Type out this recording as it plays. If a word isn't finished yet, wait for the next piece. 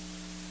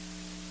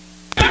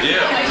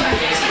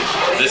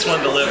This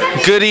one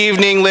delivered. Good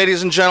evening,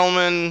 ladies and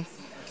gentlemen.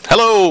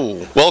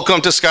 Hello.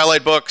 Welcome to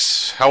Skylight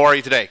Books. How are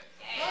you today?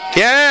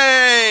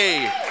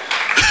 Yay!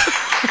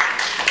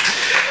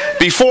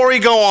 Before we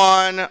go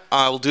on,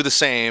 we'll do the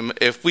same.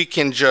 If we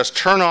can just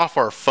turn off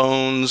our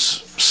phones,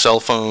 cell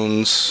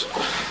phones,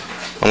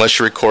 unless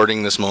you're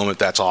recording this moment,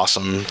 that's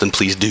awesome, then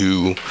please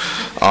do.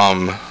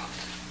 Let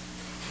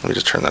me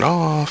just turn that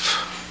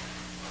off.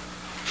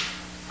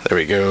 There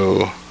we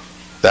go.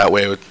 That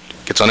way it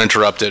gets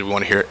uninterrupted. We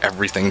want to hear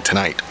everything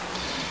tonight.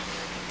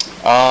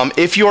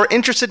 If you're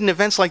interested in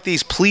events like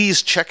these,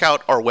 please check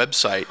out our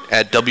website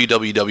at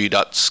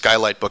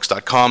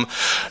www.skylightbooks.com.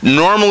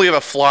 Normally we have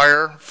a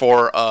flyer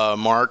for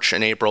March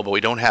and April, but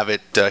we don't have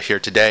it here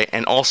today.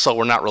 And also,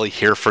 we're not really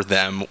here for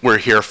them. We're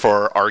here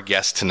for our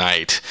guest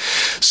tonight.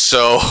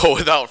 So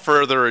without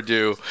further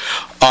ado,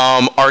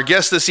 our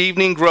guest this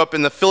evening grew up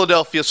in the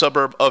Philadelphia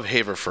suburb of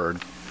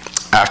Haverford.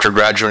 After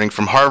graduating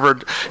from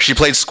Harvard, she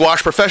played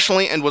squash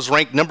professionally and was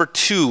ranked number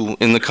 2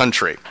 in the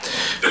country.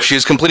 She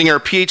is completing her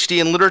PhD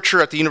in literature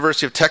at the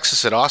University of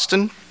Texas at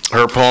Austin.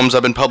 Her poems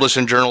have been published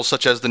in journals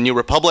such as The New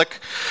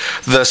Republic,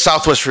 The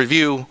Southwest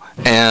Review,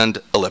 and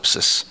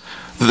Ellipsis.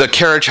 The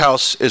Carriage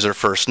House is her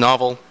first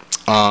novel.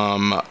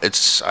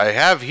 I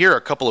have here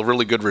a couple of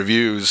really good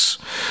reviews.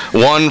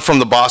 One from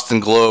the Boston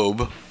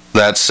Globe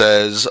that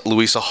says,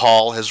 Louisa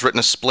Hall has written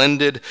a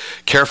splendid,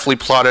 carefully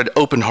plotted,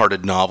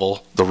 open-hearted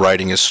novel. The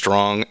writing is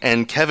strong.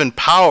 And Kevin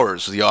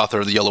Powers, the author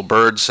of The Yellow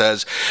Bird,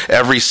 says,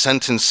 every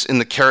sentence in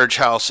The Carriage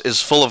House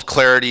is full of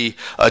clarity,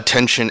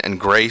 attention, and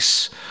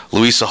grace.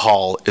 Louisa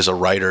Hall is a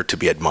writer to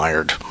be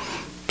admired.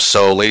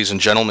 So, ladies and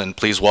gentlemen,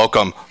 please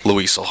welcome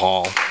Louisa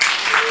Hall.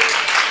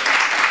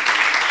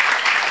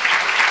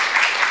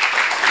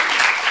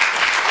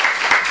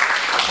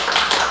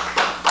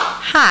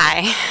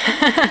 Hi.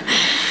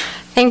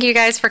 Thank you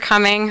guys for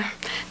coming.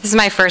 This is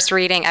my first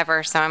reading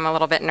ever, so I'm a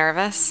little bit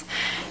nervous.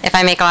 If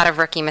I make a lot of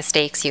rookie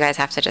mistakes, you guys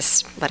have to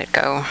just let it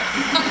go.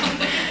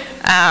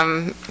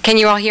 Can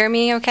you all hear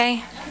me okay?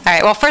 All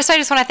right, well, first I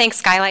just want to thank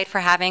Skylight for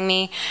having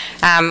me.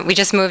 We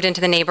just moved into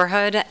the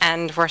neighborhood,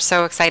 and we're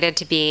so excited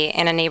to be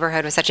in a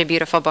neighborhood with such a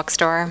beautiful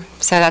bookstore.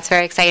 So that's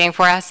very exciting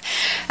for us.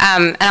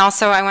 And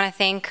also I want to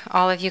thank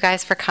all of you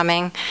guys for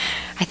coming.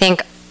 I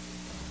think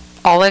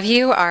all of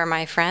you are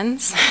my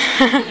friends,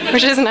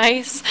 which is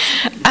nice.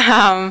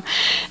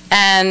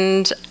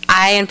 And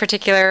I, in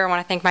particular,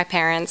 want to thank my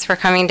parents for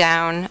coming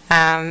down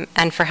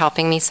and for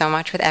helping me so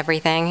much with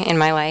everything in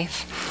my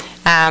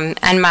life.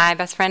 And my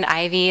best friend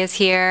Ivy is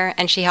here,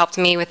 and she helped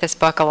me with this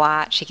book a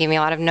lot. She gave me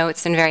a lot of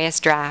notes and various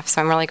drafts,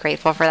 so I'm really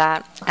grateful for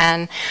that.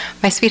 And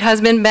my sweet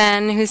husband,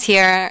 Ben, who's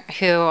here,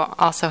 who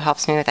also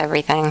helps me with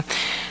everything,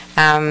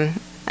 and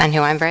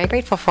who I'm very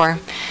grateful for.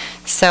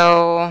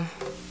 So,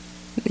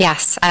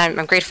 yes,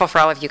 I'm grateful for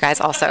all of you guys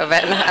also,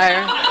 but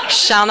I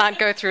shall not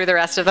go through the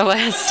rest of the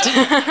list.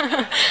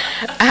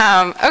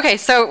 Okay,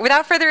 so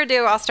without further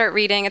ado, I'll start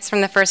reading. It's from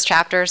the first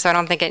chapter, so I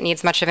don't think it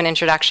needs much of an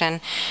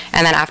introduction.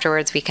 And then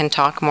afterwards, we can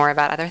talk more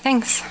about other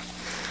things.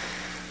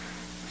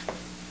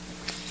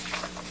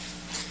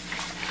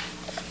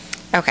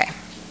 Okay.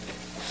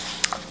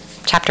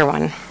 Chapter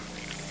 1.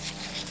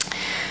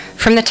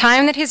 From the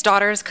time that his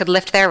daughters could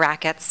lift their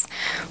rackets,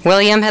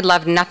 William had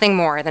loved nothing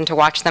more than to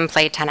watch them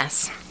play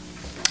tennis.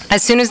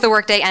 As soon as the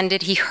workday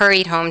ended, he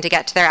hurried home to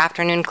get to their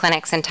afternoon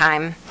clinics in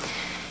time.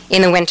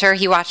 In the winter,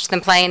 he watched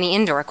them play in the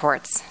indoor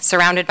courts,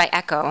 surrounded by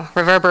echo,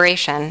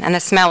 reverberation, and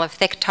the smell of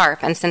thick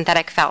tarp and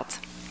synthetic felt.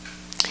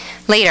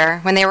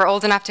 Later, when they were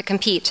old enough to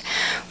compete,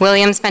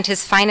 William spent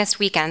his finest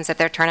weekends at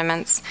their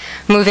tournaments,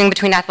 moving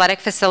between athletic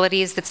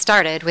facilities that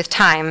started, with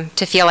time,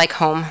 to feel like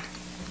home.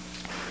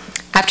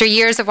 After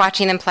years of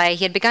watching them play,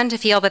 he had begun to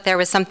feel that there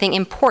was something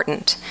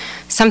important,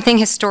 something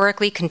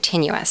historically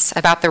continuous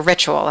about the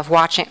ritual of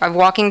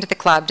walking to the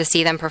club to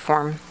see them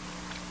perform.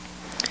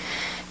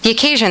 The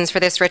occasions for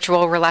this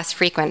ritual were less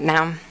frequent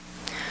now.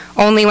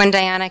 Only when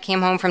Diana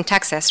came home from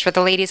Texas for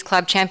the Ladies'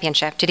 Club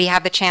Championship did he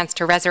have the chance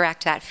to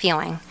resurrect that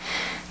feeling,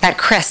 that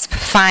crisp,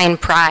 fine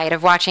pride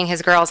of watching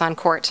his girls on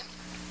court.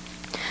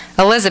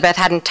 Elizabeth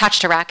hadn't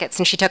touched a racket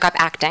since she took up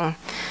acting,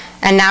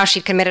 and now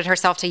she'd committed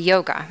herself to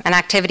yoga, an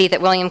activity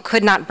that William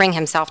could not bring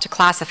himself to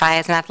classify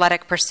as an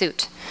athletic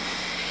pursuit.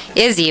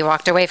 Izzy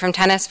walked away from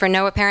tennis for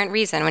no apparent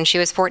reason when she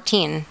was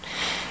 14,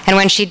 and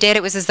when she did,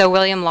 it was as though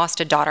William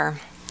lost a daughter.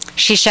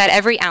 She shed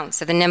every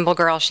ounce of the nimble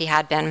girl she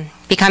had been,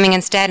 becoming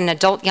instead an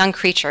adult young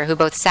creature who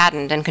both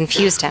saddened and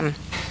confused him.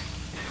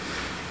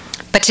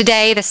 But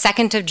today, the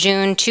 2nd of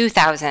June,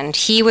 2000,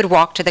 he would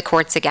walk to the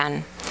courts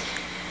again.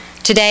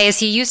 Today, as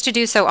he used to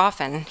do so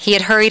often, he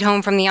had hurried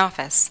home from the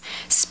office,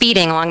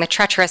 speeding along the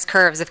treacherous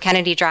curves of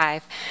Kennedy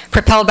Drive,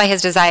 propelled by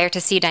his desire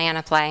to see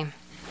Diana play.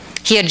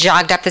 He had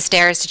jogged up the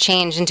stairs to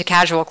change into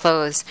casual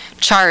clothes,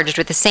 charged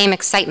with the same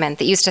excitement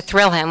that used to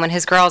thrill him when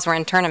his girls were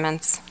in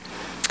tournaments.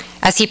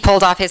 As he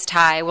pulled off his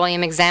tie,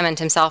 William examined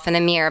himself in the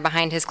mirror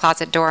behind his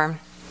closet door.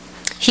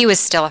 He was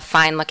still a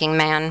fine-looking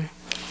man.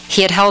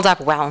 He had held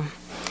up well.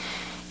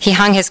 He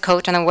hung his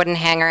coat on the wooden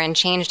hanger and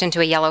changed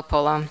into a yellow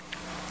polo.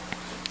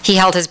 He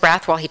held his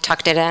breath while he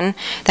tucked it in,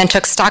 then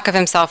took stock of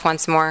himself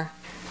once more.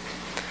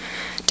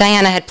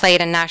 Diana had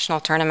played in national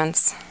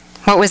tournaments.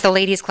 What was the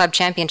Ladies' Club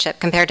Championship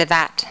compared to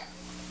that?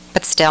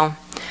 But still,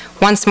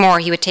 once more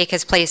he would take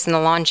his place in the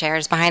lawn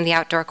chairs behind the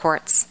outdoor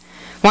courts.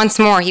 Once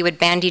more he would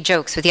bandy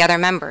jokes with the other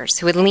members,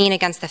 who would lean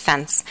against the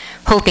fence,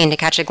 hoping to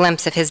catch a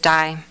glimpse of his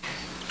die.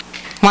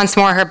 Once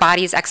more her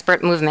body's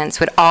expert movements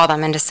would awe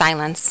them into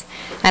silence,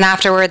 and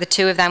afterward the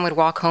two of them would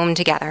walk home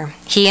together,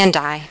 he and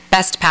Di,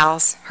 best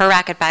pals, her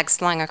racket bag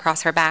slung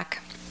across her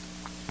back.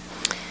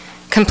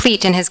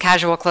 Complete in his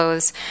casual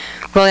clothes,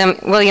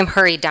 William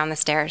hurried down the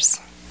stairs.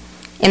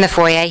 In the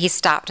foyer, he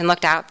stopped and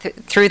looked out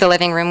through the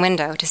living room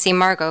window to see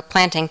Margot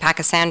planting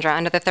Pachysandra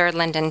under the third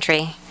linden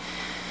tree.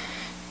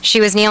 She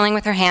was kneeling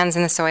with her hands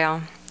in the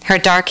soil, her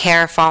dark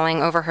hair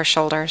falling over her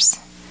shoulders.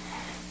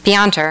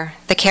 Beyond her,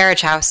 the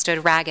carriage house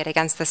stood ragged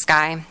against the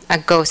sky, a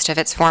ghost of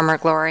its former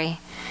glory.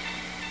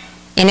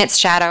 In its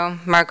shadow,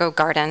 Margot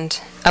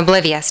gardened,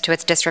 oblivious to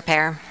its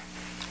disrepair.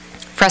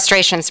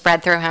 Frustration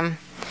spread through him.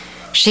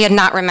 She had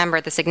not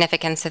remembered the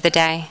significance of the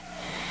day.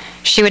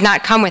 She would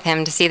not come with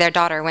him to see their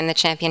daughter win the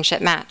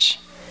championship match.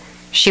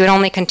 She would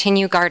only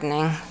continue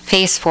gardening,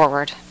 face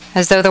forward,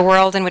 as though the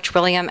world in which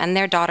William and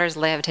their daughters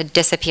lived had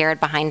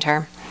disappeared behind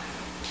her.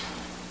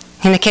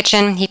 In the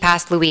kitchen, he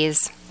passed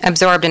Louise,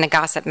 absorbed in a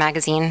gossip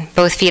magazine,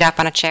 both feet up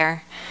on a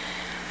chair.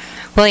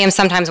 William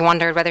sometimes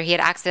wondered whether he had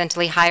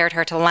accidentally hired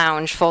her to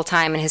lounge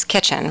full-time in his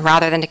kitchen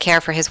rather than to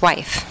care for his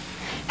wife.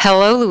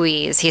 "Hello,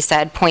 Louise," he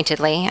said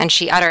pointedly, and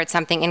she uttered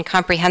something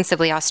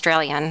incomprehensibly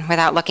Australian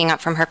without looking up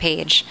from her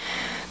page.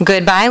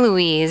 "Goodbye,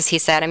 Louise," he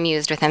said,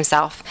 amused with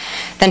himself,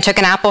 then took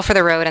an apple for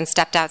the road and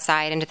stepped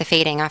outside into the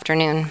fading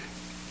afternoon.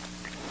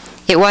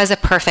 It was a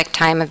perfect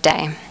time of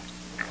day.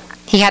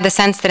 He had the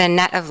sense that a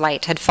net of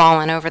light had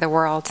fallen over the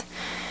world.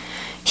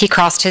 He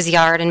crossed his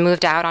yard and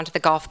moved out onto the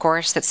golf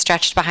course that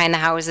stretched behind the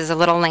houses a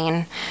little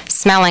lane,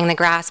 smelling the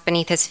grass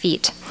beneath his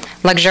feet,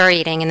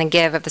 luxuriating in the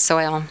give of the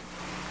soil.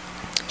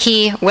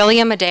 He,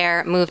 William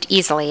Adair, moved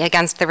easily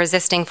against the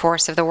resisting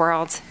force of the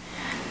world.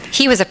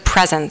 He was a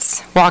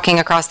presence, walking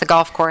across the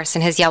golf course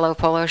in his yellow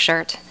polo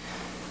shirt.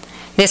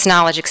 This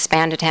knowledge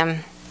expanded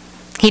him.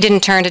 He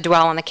didn't turn to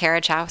dwell on the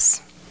carriage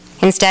house.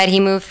 Instead, he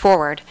moved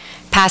forward,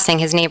 passing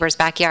his neighbors'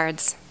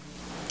 backyards.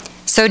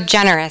 So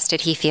generous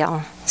did he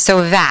feel,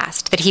 so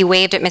vast, that he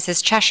waved at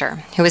Mrs.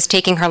 Cheshire, who was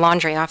taking her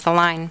laundry off the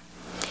line.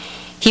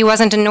 He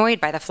wasn't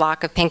annoyed by the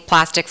flock of pink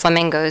plastic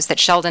flamingos that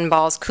Sheldon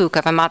Ball's kook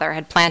of a mother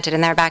had planted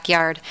in their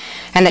backyard,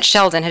 and that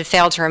Sheldon had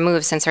failed to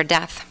remove since her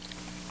death.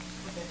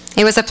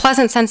 It was a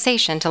pleasant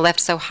sensation to lift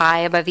so high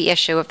above the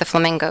issue of the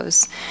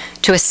flamingos,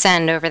 to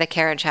ascend over the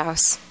carriage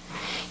house.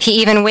 He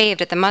even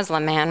waved at the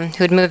Muslim man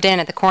who had moved in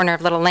at the corner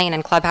of Little Lane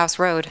and Clubhouse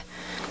Road.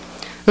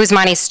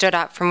 Usmani stood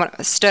up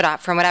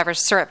from whatever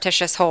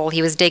surreptitious hole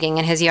he was digging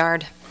in his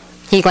yard.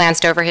 He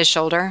glanced over his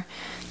shoulder,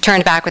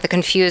 turned back with a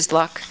confused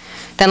look,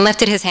 then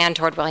lifted his hand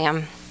toward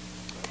William.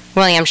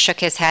 William shook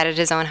his head at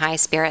his own high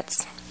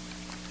spirits.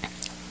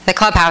 The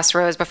clubhouse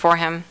rose before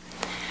him.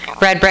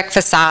 Red brick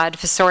facade,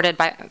 supported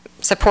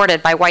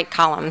by white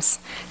columns,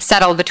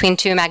 settled between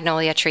two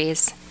magnolia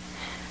trees.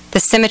 The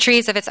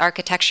symmetries of its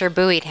architecture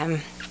buoyed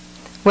him.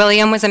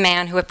 William was a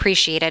man who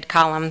appreciated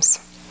columns.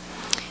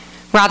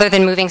 Rather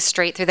than moving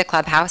straight through the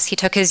clubhouse, he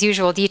took his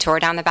usual detour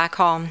down the back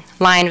hall,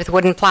 lined with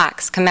wooden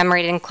plaques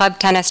commemorating club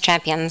tennis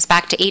champions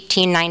back to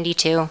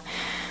 1892.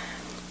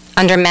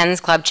 Under men's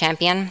club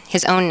champion,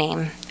 his own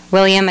name,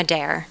 William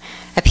Adair,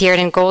 appeared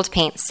in gold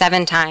paint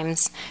 7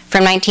 times,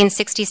 from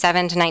 1967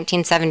 to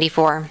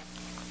 1974.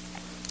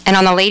 And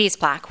on the ladies'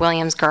 plaque,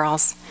 Williams'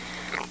 girls.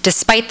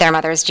 Despite their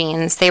mother's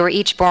genes, they were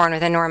each born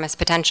with enormous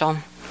potential.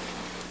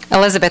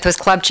 Elizabeth was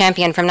club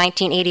champion from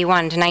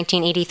 1981 to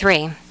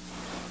 1983.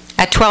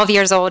 At 12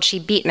 years old, she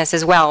beat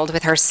Mrs. Weld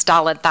with her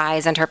stolid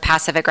thighs and her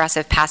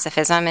passive-aggressive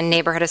pacifism in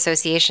neighborhood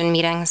association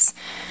meetings,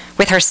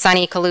 with her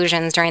sunny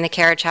collusions during the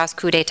carriage house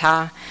coup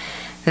d'etat.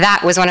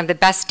 That was one of the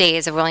best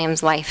days of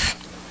William's life.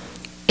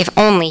 If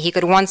only he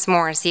could once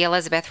more see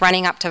Elizabeth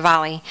running up to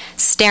volley,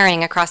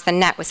 staring across the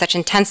net with such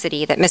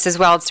intensity that Mrs.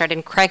 Weld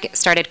started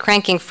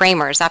cranking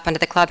framers up onto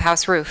the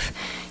clubhouse roof,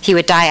 he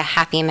would die a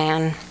happy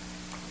man.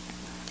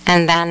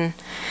 And then,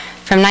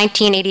 from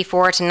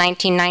 1984 to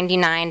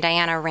 1999,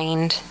 Diana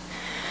reigned.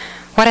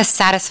 What a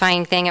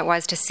satisfying thing it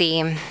was to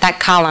see, that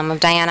column of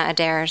Diana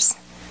Adairs.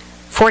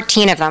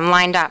 14 of them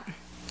lined up,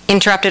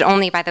 interrupted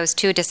only by those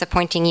 2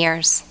 disappointing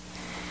years.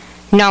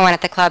 No one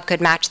at the club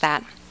could match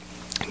that.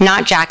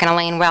 Not Jack and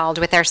Elaine Weld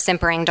with their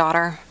simpering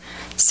daughter.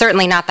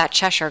 Certainly not that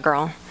Cheshire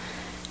girl.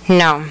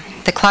 No,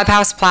 the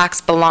clubhouse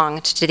plaques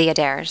belonged to the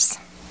Adairs.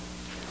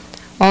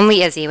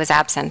 Only Izzy was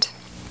absent.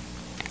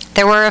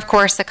 There were, of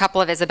course, a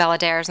couple of Isabel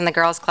Adairs on the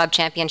girls' club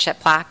championship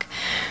plaque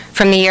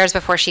from the years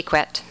before she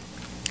quit.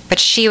 But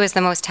she was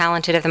the most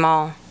talented of them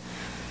all.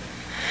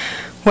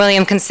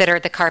 William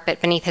considered the carpet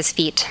beneath his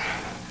feet.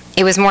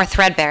 It was more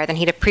threadbare than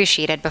he'd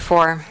appreciated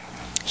before.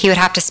 He would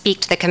have to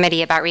speak to the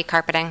committee about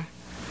recarpeting.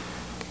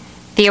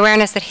 The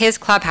awareness that his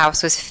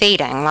clubhouse was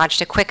fading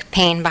lodged a quick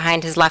pain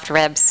behind his left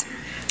ribs.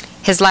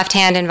 His left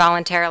hand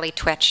involuntarily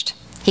twitched.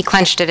 He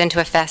clenched it into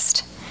a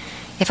fist.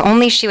 If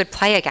only she would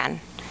play again.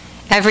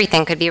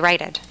 Everything could be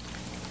righted.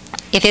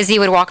 If Izzy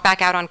would walk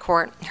back out on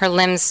court, her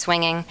limbs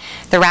swinging,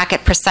 the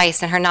racket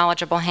precise in her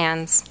knowledgeable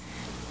hands.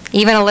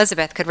 Even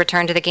Elizabeth could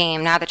return to the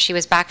game now that she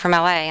was back from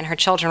LA and her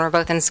children were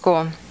both in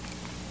school.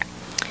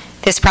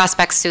 This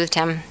prospect soothed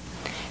him.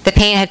 The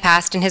pain had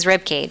passed in his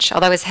rib cage,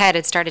 although his head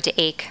had started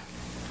to ache.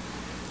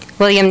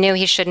 William knew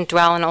he shouldn't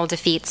dwell on old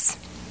defeats.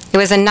 It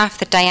was enough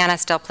that Diana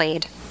still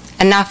played,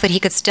 enough that he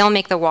could still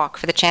make the walk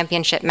for the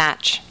championship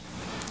match.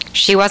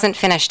 She wasn't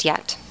finished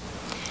yet.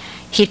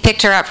 He'd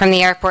picked her up from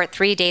the airport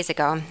 3 days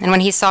ago, and when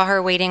he saw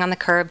her waiting on the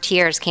curb,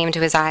 tears came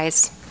to his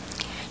eyes.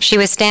 She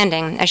was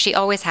standing, as she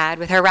always had,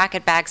 with her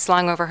racket bag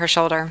slung over her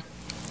shoulder,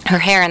 her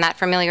hair in that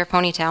familiar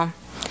ponytail.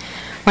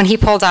 When he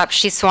pulled up,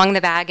 she swung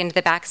the bag into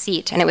the back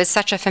seat, and it was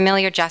such a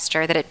familiar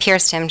gesture that it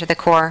pierced him to the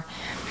core.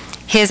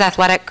 His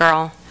athletic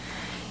girl.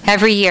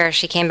 Every year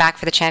she came back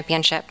for the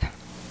championship.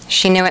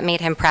 She knew it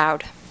made him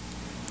proud.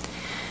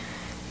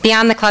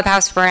 Beyond the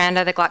clubhouse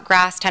veranda, the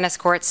grass tennis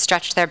courts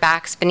stretched their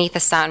backs beneath the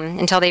sun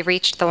until they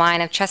reached the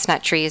line of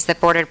chestnut trees that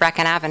bordered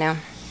Brecken Avenue.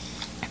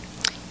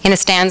 In the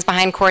stands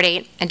behind Court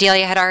 8,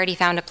 Adelia had already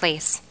found a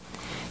place.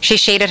 She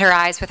shaded her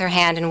eyes with her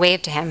hand and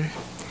waved to him.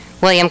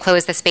 William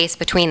closed the space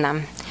between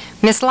them.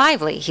 "Miss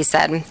Lively," he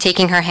said,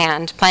 taking her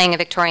hand, playing a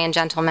Victorian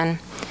gentleman.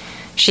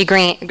 She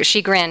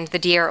grinned the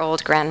dear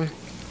old grin.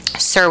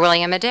 "Sir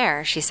William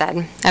Adair," she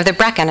said, "of the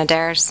Brecken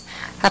Adairs.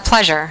 A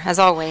pleasure, as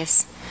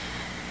always."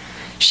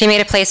 She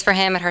made a place for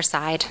him at her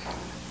side.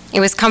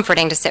 It was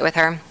comforting to sit with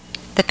her.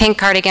 The pink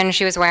cardigan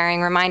she was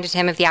wearing reminded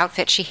him of the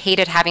outfit she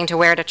hated having to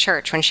wear to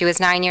church when she was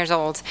 9 years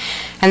old,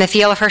 and the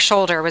feel of her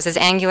shoulder was as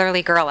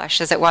angularly girlish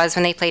as it was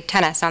when they played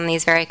tennis on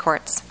these very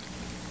courts.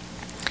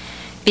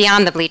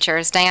 Beyond the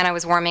bleachers, Diana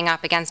was warming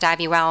up against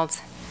Abby Weld.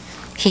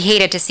 He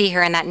hated to see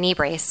her in that knee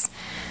brace,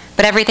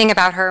 but everything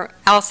about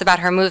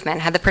her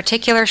movement had the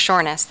particular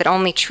sureness that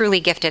only truly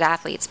gifted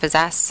athletes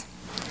possess.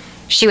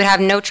 She would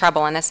have no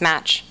trouble in this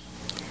match.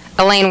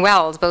 Elaine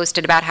Weld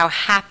boasted about how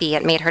happy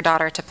it made her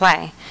daughter to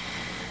play.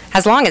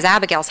 "As long as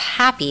Abigail's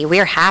happy,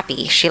 we're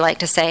happy," she liked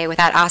to say with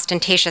that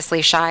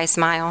ostentatiously shy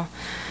smile.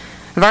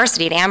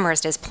 "Varsity at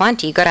Amherst is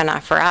plenty good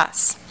enough for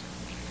us."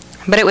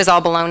 But it was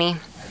all baloney.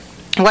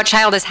 What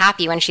child is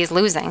happy when she's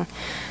losing?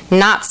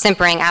 Not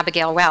simpering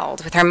Abigail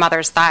Weld with her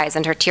mother's thighs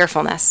and her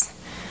tearfulness.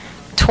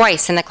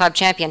 Twice in the club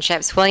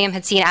championships, William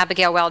had seen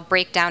Abigail Weld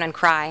break down and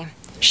cry.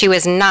 She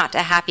was not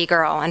a happy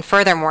girl, and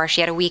furthermore,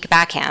 she had a weak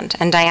backhand,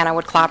 and Diana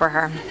would clobber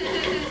her.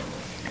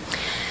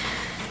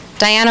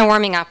 Diana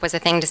warming up was a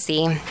thing to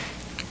see.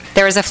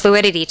 There was a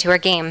fluidity to her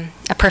game,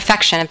 a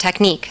perfection of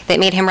technique that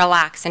made him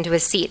relax into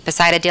his seat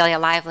beside Adelia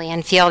Lively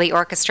and feel the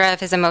orchestra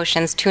of his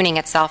emotions tuning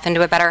itself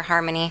into a better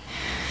harmony.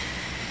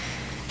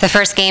 The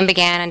first game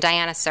began, and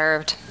Diana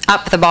served.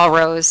 Up the ball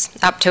rose,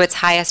 up to its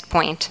highest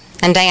point,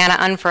 and Diana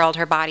unfurled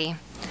her body,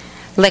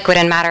 liquid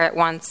and matter at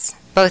once,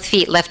 both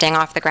feet lifting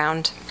off the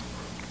ground.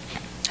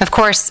 Of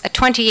course, at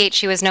 28,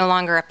 she was no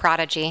longer a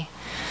prodigy.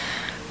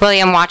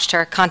 William watched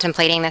her,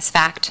 contemplating this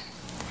fact.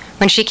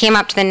 When she came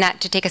up to the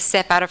net to take a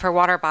sip out of her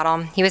water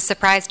bottle, he was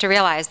surprised to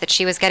realize that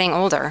she was getting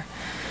older.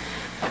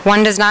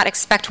 One does not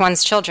expect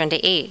one's children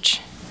to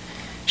age.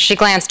 She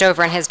glanced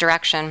over in his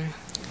direction.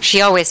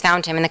 She always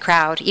found him in the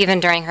crowd, even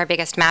during her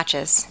biggest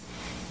matches.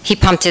 He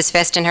pumped his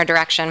fist in her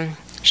direction.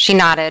 She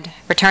nodded,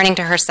 returning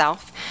to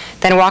herself,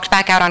 then walked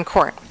back out on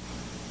court.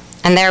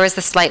 And there was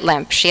the slight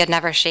limp she had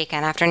never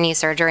shaken after knee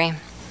surgery.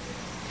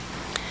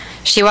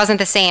 She wasn't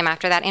the same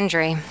after that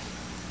injury.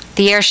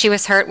 The year she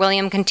was hurt,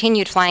 William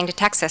continued flying to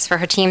Texas for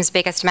her team's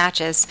biggest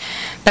matches,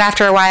 but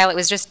after a while it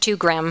was just too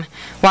grim,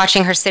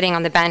 watching her sitting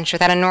on the bench with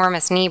that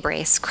enormous knee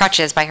brace,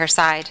 crutches by her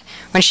side,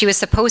 when she was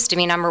supposed to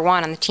be number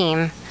one on the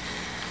team.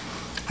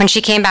 When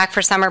she came back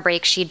for summer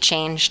break, she'd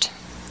changed.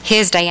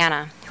 His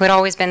Diana, who had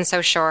always been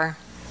so sure.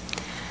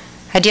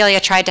 Adelia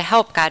tried to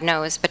help, God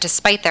knows, but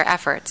despite their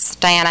efforts,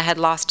 Diana had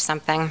lost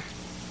something.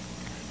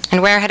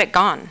 And where had it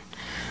gone?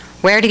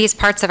 Where do these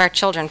parts of our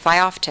children fly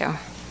off to?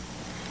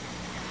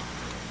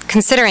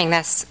 Considering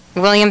this,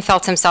 William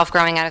felt himself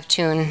growing out of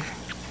tune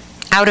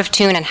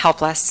and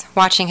helpless,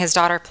 watching his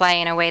daughter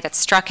play in a way that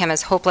struck him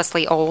as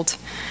hopelessly old.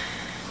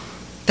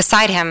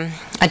 Beside him,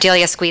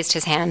 Adelia squeezed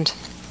his hand.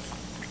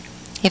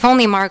 "If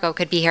only Margot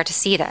could be here to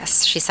see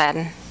this," she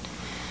said.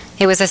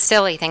 It was a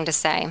silly thing to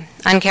say,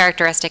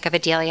 uncharacteristic of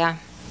Adelia.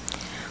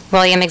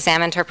 William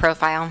examined her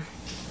profile.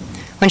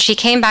 When she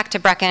came back to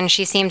Brecken,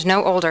 she seemed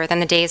no older than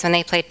the days when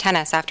they played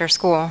tennis after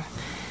school.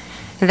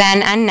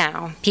 Then and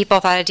now, people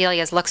thought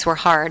Adelia's looks were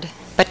hard,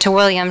 but to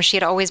William, she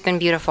had always been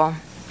beautiful.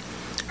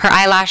 Her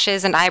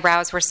eyelashes and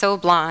eyebrows were so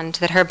blonde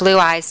that her blue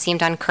eyes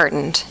seemed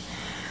uncurtained.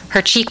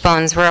 Her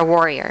cheekbones were a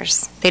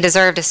warrior's. They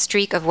deserved a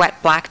streak of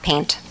wet black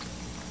paint.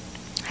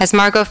 As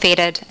Margot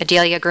faded,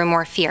 Adelia grew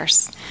more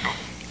fierce,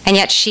 and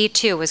yet she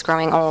too was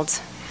growing old.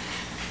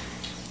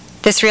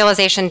 This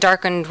realization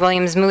darkened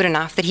William's mood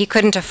enough that he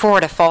couldn't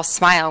afford a false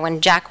smile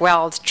when Jack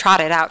Weld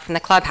trotted out from the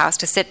clubhouse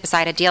to sit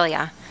beside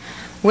Adelia.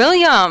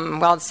 "William,"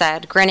 Weld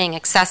said, grinning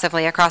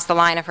excessively across the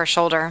line of her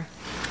shoulder.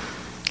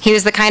 He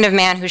was the kind of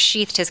man who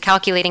sheathed his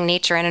calculating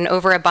nature in an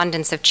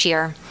overabundance of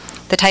cheer,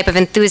 the type of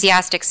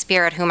enthusiastic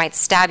spirit who might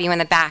stab you in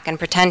the back and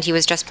pretend he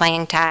was just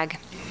playing tag.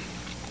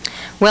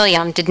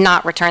 William did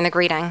not return the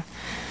greeting.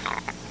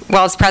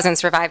 Weld's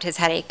presence revived his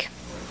headache.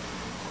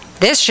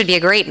 "This should be a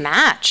great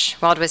match,"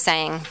 Weld was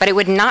saying, but it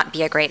would not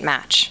be a great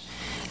match.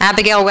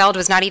 Abigail Weld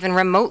was not even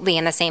remotely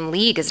in the same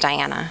league as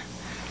Diana.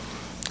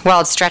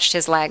 Weld stretched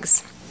his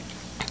legs.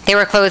 They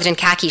were clothed in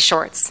khaki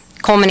shorts,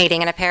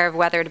 culminating in a pair of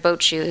weathered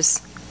boat shoes.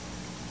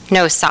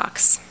 No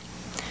socks.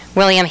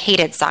 William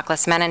hated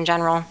sockless men in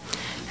general,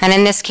 and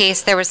in this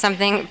case there was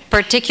something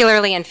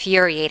particularly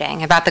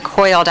infuriating about the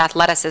coiled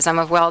athleticism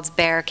of Weld's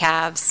bare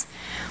calves.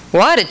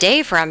 "What a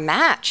day for a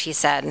match," he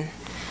said.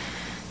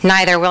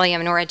 Neither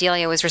William nor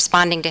Adelia was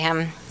responding to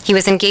him. He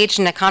was engaged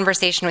in a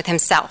conversation with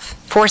himself,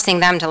 forcing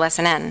them to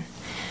listen in.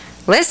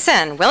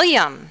 "Listen,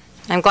 William,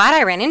 I'm glad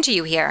I ran into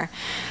you here.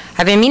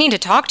 I've been meaning to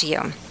talk to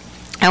you.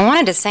 I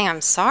wanted to say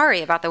I'm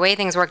sorry about the way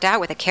things worked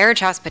out with the carriage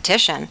house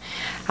petition.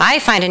 I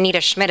find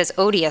Anita Schmidt as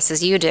odious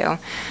as you do,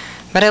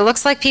 but it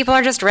looks like people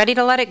are just ready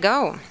to let it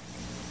go."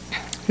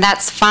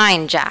 "That's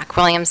fine, Jack,"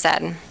 William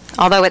said,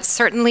 although it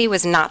certainly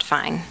was not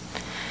fine.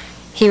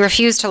 He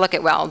refused to look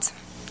at Weld.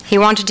 He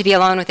wanted to be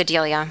alone with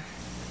Adelia.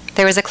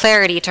 There was a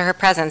clarity to her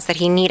presence that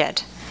he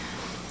needed.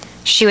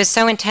 She was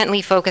so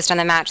intently focused on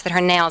the match that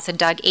her nails had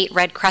dug 8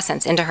 red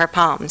crescents into her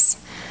palms.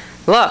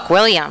 "Look,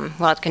 William,"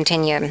 Weld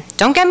continued,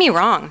 "don't get me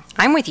wrong.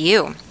 I'm with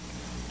you.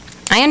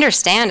 I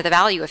understand the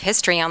value of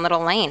history on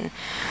Little Lane.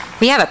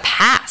 We have a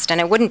past, and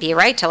it wouldn't be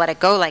right to let it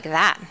go like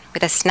that,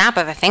 with a snap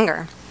of a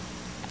finger.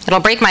 It'll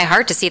break my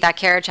heart to see that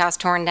carriage house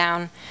torn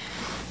down.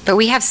 But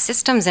we have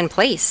systems in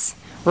place,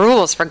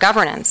 rules for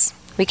governance.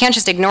 We can't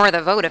just ignore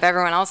the vote of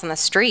everyone else on the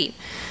street."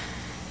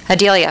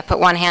 Adelia put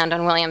one hand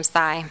on William's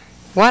thigh.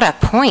 "What a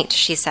point,"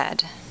 she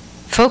said.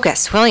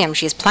 "Focus, William,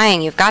 she's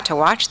playing. You've got to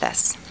watch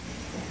this."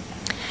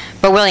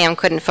 But William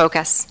couldn't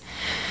focus.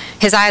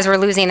 His eyes were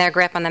losing their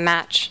grip on the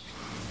match.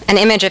 An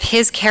image of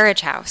his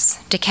carriage house,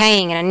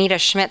 decaying in Anita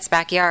Schmidt's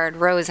backyard,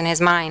 rose in his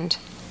mind.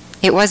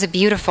 It was a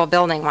beautiful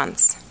building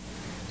once.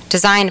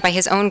 Designed by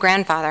his own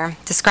grandfather,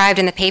 described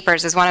in the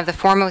papers as one of the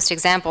foremost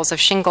examples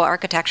of shingle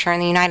architecture in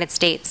the United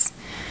States.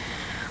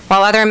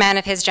 While other men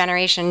of his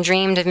generation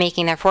dreamed of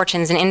making their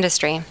fortunes in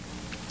industry,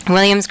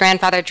 William's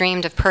grandfather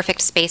dreamed of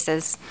perfect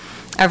spaces,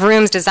 of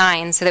rooms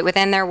designed so that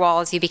within their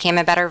walls you became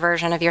a better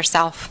version of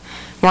yourself,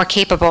 more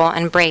capable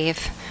and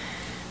brave.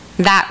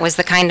 That was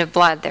the kind of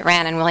blood that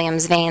ran in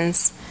William's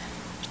veins.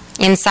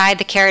 Inside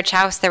the carriage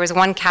house there was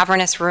one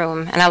cavernous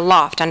room and a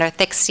loft under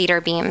thick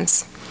cedar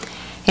beams.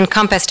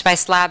 Encompassed by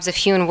slabs of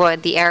hewn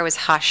wood, the air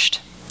was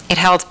hushed. It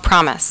held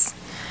promise.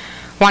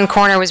 One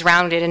corner was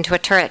rounded into a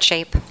turret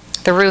shape.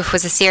 The roof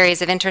was a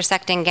series of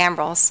intersecting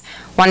gambrels,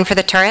 one for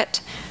the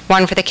turret,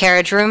 one for the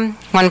carriage room,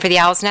 one for the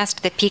owl's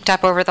nest that peeked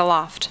up over the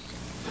loft.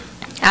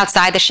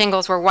 Outside, the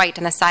shingles were white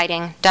in the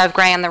siding, dove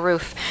gray on the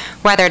roof,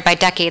 weathered by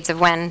decades of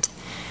wind.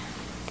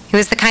 It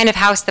was the kind of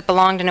house that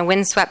belonged in a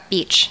windswept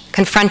beach,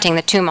 confronting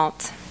the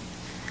tumult.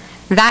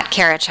 That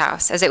carriage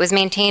house, as it was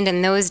maintained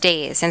in those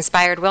days,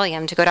 inspired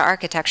William to go to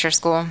architecture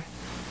school.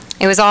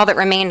 It was all that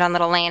remained on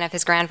Little Lane of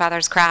his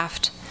grandfather's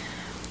craft.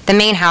 The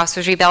main house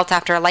was rebuilt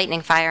after a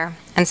lightning fire,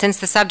 and since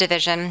the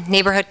subdivision,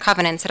 neighborhood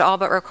covenants had all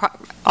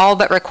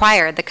but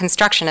required the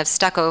construction of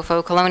stucco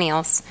faux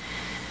colonials.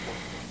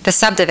 The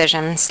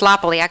subdivision,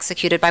 sloppily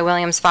executed by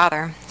William's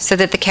father, so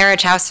that the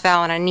carriage house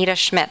fell on Anita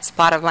Schmidt's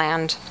plot of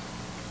land.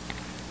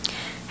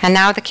 And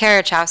now the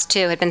carriage house,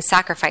 too, had been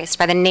sacrificed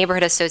by the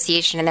neighborhood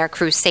association in their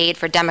crusade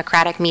for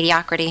democratic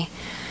mediocrity.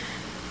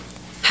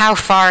 How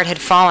far it had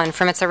fallen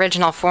from its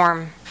original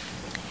form.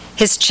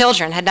 His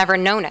children had never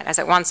known it as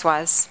it once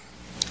was.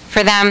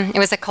 For them, it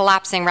was a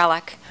collapsing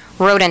relic,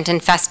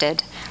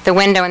 rodent-infested, the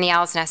window in the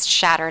owl's nest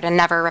shattered and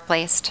never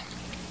replaced.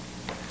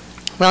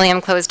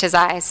 William closed his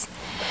eyes.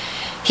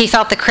 He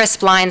felt the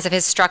crisp lines of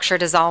his structure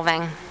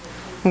dissolving.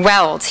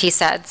 "Weld," he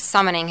said,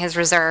 summoning his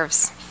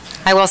reserves.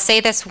 "I will say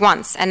this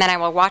once, and then I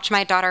will watch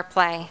my daughter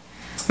play.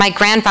 My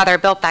grandfather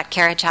built that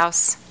carriage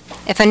house.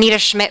 If Anita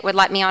Schmidt would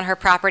let me on her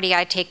property,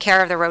 I'd take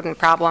care of the rodent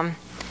problem.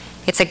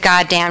 It's a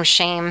goddamn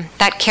shame.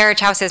 That carriage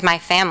house is my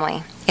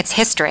family. It's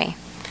history."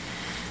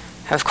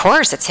 "Of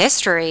course it's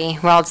history,"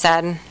 Weld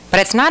said, "but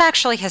it's not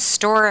actually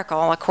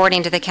historical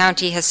according to the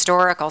County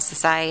Historical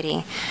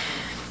Society."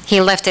 He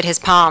lifted his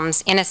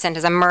palms, innocent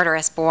as a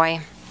murderous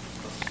boy.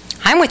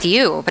 "I'm with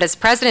you, but as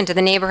president of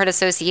the Neighborhood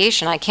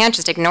Association, I can't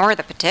just ignore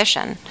the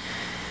petition."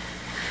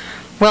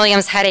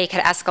 William's headache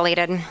had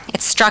escalated.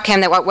 It struck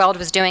him that what Weld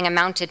was doing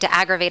amounted to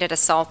aggravated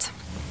assault.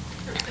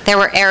 There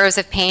were arrows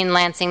of pain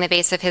lancing the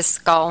base of his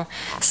skull,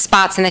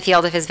 spots in the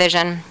field of his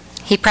vision.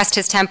 He pressed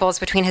his temples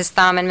between his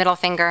thumb and middle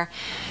finger,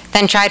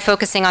 then tried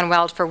focusing on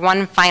Weld for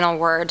one final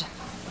word.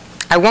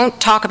 "I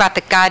won't talk about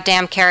the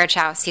goddamn carriage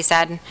house," he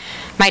said.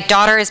 "My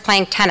daughter is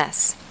playing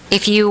tennis.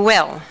 If you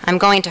will, I'm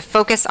going to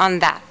focus on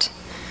that."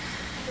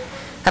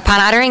 Upon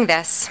uttering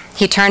this,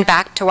 he turned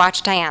back to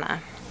watch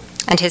Diana,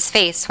 and his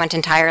face went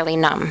entirely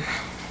numb.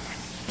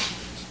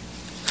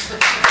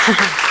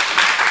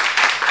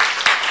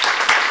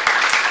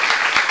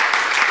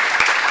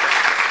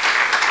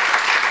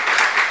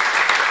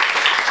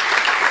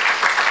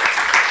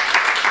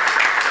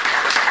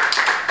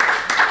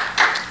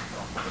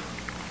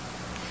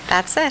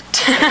 That's it.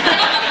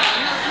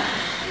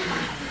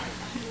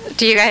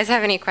 Do you guys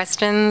have any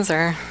questions,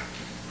 or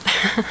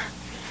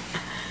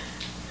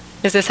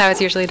is this how it's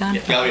usually done?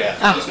 Yeah.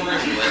 I was wondering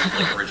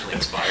what originally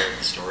inspired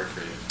the story for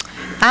you.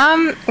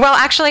 Well,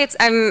 actually,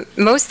 I'm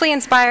mostly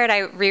inspired. I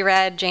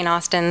reread Jane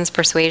Austen's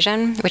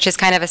Persuasion, which is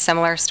kind of a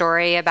similar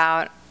story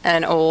about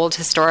an old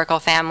historical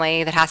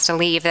family that has to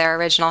leave their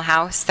original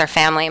house, their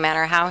family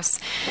manor house,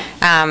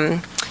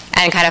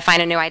 and kind of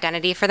find a new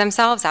identity for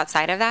themselves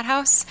outside of that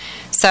house.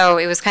 So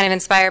it was kind of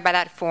inspired by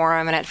that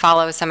forum, and it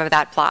follows some of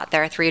that plot.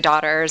 There are 3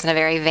 daughters and a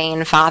very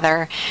vain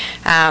father,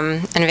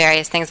 and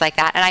various things like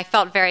that. And I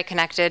felt very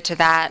connected to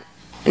that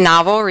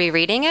novel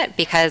rereading it,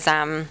 because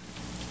it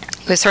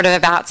was sort of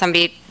about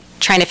somebody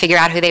trying to figure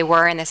out who they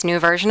were in this new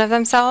version of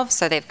themselves.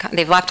 So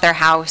they've left their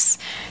house.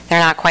 They're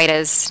not quite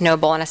as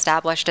noble and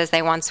established as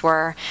they once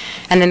were.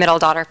 And the middle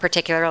daughter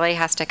particularly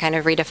has to kind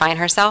of redefine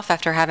herself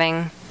after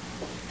having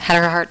had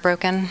her heart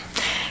broken.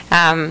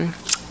 And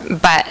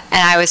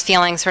I was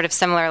feeling sort of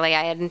similarly.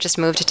 I had just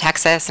moved to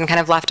Texas and kind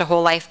of left a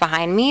whole life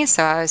behind me,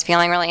 so I was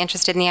feeling really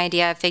interested in the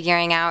idea of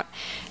figuring out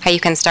how you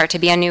can start to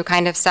be a new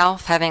kind of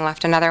self, having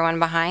left another one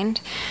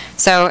behind.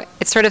 So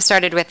it sort of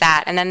started with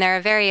that, and then there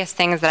are various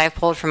things that I've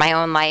pulled from my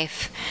own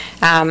life.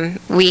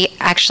 We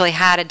actually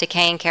had a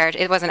decaying carriage.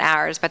 It wasn't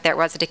ours, but there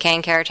was a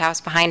decaying carriage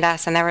house behind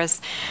us, and there was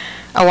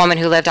a woman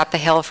who lived up the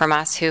hill from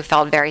us who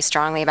felt very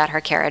strongly about her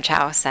carriage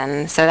house,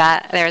 and so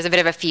that there was a bit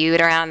of a feud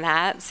around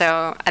that.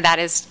 So that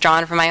is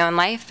drawn from my own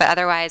life, but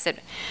otherwise I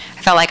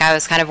felt like I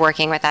was kind of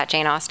working with that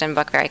Jane Austen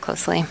book very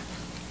closely.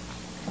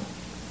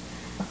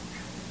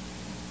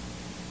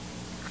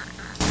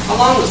 How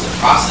long was the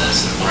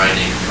process of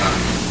writing from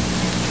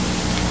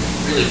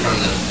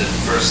the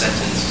first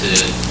sentence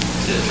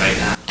to right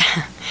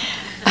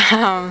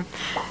now?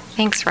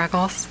 Thanks,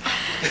 Ruggles.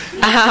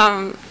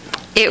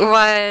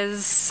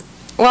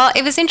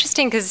 It was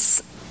interesting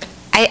because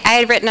I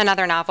had written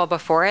another novel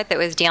before it that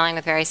was dealing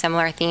with very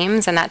similar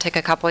themes, and that took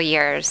a couple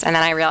years, and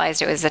then I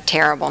realized it was a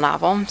terrible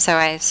novel, so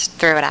I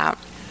threw it out.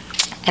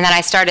 And then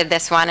I started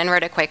this one and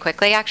wrote it quite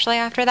quickly, actually,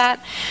 after that.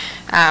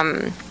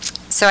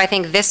 So I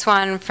think this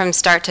one, from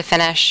start to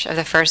finish of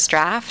the first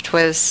draft,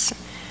 was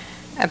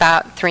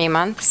about 3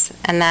 months,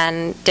 and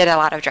then did a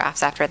lot of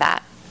drafts after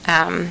that.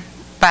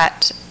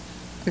 But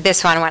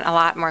this one went a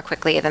lot more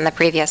quickly than the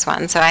previous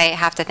one, so I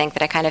have to think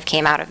that it kind of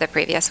came out of the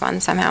previous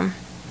one somehow.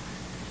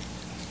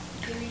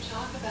 Can you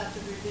talk about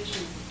the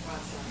revision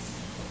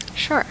process?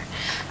 Sure.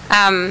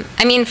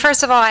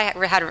 First of all, I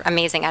had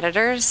amazing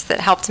editors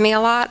that helped me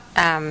a lot.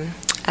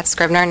 At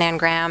Scribner, Nan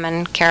Graham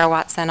and Kara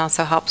Watson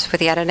also helped with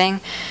the editing.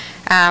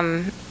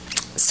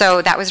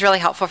 So that was really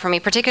helpful for me,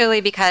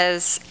 particularly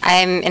because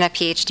I'm in a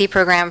PhD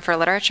program for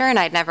literature, and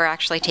I'd never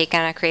actually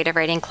taken a creative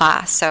writing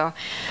class. So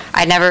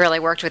I'd never really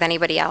worked with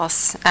anybody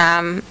else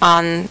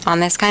on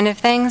this kind of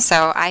thing.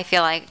 So I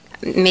feel like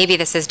maybe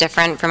this is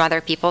different from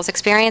other people's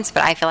experience,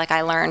 but I feel like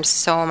I learned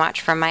so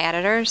much from my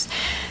editors.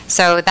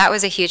 So that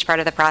was a huge part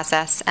of the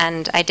process,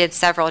 and I did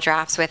several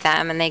drafts with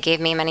them, and they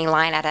gave me many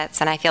line edits,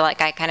 and I feel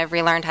like I kind of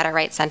relearned how to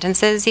write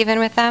sentences even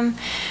with them.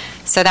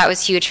 So that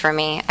was huge for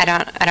me. I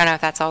don't know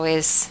if that's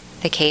always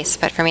the case,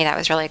 but for me that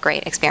was really a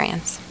great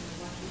experience.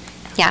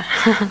 Yeah.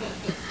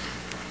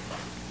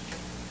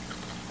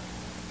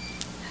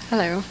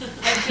 Hello.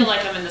 I feel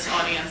like I'm in this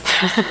audience to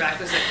ask the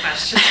requisite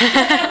question.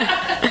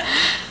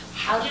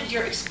 How did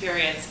your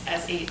experience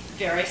as a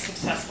very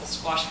successful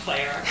squash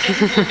player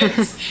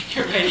influence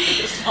your writing of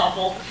this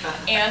novel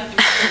and the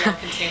material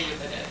contained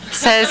within it?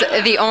 Says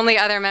the only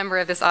other member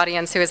of this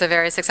audience who is a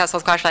very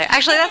successful squash player.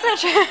 Actually, that's not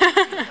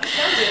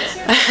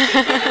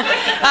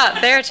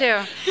true. There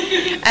too.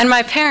 And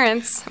my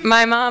parents,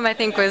 my mom, I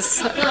think,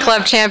 was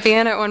club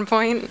champion at one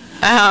point.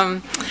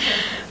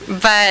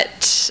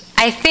 But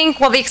I think,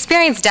 the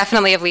experience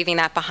definitely of leaving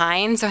that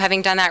behind, so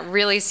having done that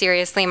really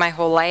seriously my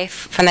whole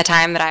life, from the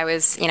time that I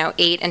was,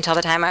 8 until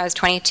the time I was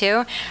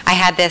 22, I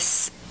had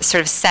this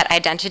sort of set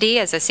identity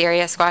as a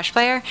serious squash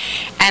player,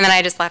 and then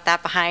I just left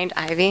that behind,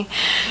 Ivy,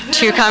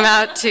 to come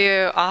out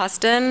to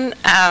Austin,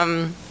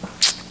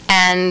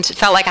 and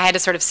felt like I had to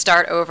sort of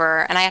start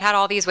over. And I had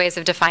all these ways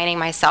of defining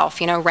myself,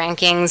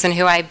 rankings and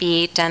who I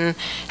beat and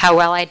how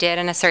well I did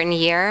in a certain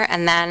year.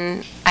 And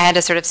then I had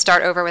to sort of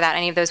start over without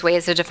any of those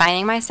ways of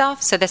defining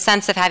myself. So the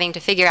sense of having to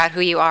figure out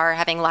who you are,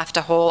 having left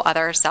a whole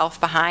other self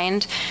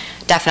behind,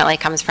 definitely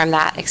comes from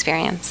that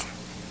experience.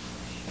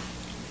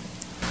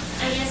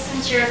 I guess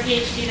since you're a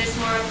PhD, this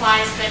more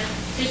applies, but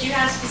did you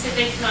have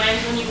specific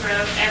times when you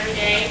wrote every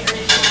day, or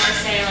did you more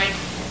say, like,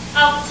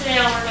 oh, today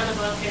I'll work on the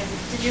book, and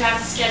did you have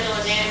to schedule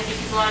it in?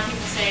 Because a lot of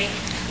people say,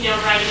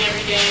 writing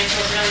every day is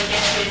what really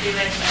gets you to do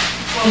it, but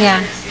what was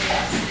your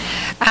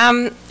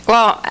experience?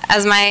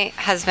 As my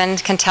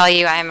husband can tell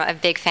you, I'm a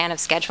big fan of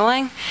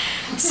scheduling,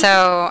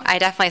 so I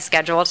definitely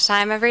scheduled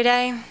time every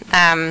day.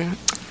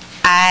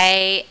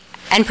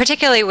 And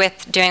particularly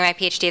with doing my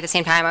PhD at the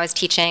same time, I was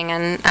teaching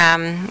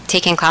and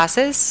taking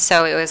classes,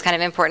 so it was kind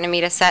of important to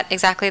me to set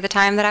exactly the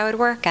time that I would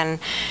work. But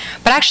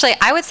actually,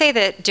 I would say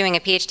that doing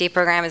a PhD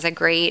program is a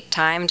great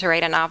time to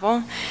write a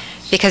novel,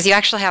 because you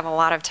actually have a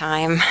lot of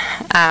time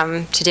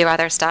to do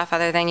other stuff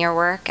other than your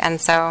work,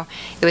 and so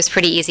it was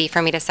pretty easy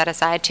for me to set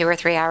aside 2 or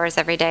 3 hours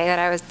every day that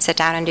I would sit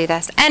down and do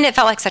this. And it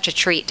felt like such a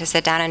treat to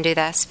sit down and do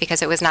this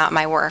because it was not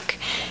my work.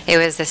 It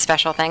was this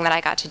special thing that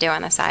I got to do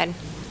on the side.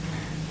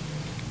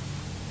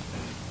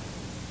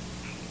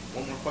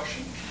 One more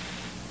question?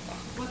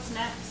 What's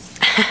next?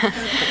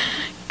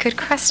 Good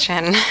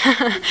question.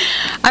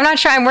 I'm not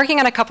sure. I'm working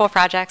on a couple of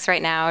projects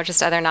right now,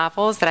 just other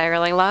novels that I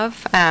really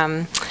love.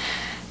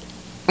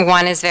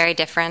 One is very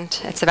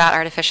different. It's about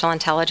artificial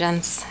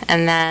intelligence.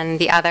 And then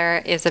the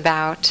other is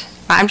about,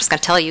 I'm just going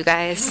to tell you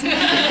guys.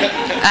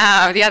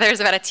 The other is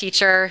about a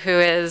teacher who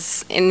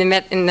is in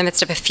the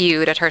midst of a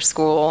feud at her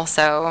school.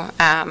 So,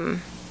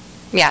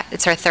 yeah,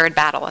 it's her third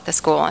battle at the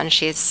school, and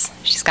she's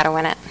got to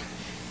win it.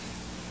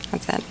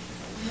 That's it.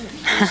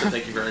 Lisa,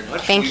 thank you very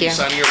much. Thank Will you.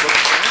 Signing your book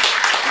today?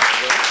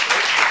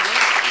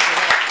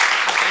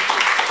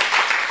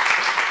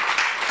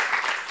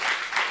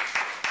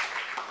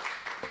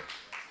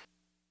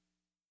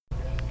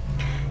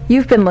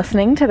 You've been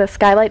listening to the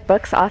Skylight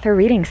Books Author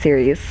Reading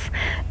Series.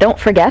 Don't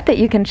forget that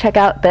you can check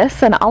out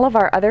this and all of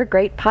our other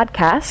great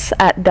podcasts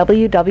at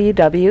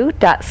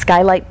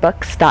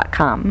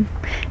www.skylightbooks.com.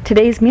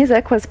 Today's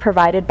music was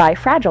provided by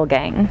Fragile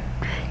Gang.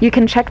 You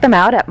can check them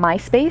out at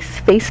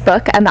MySpace,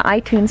 Facebook, and the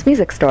iTunes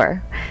Music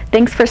Store.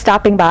 Thanks for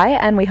stopping by,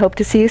 and we hope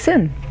to see you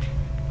soon.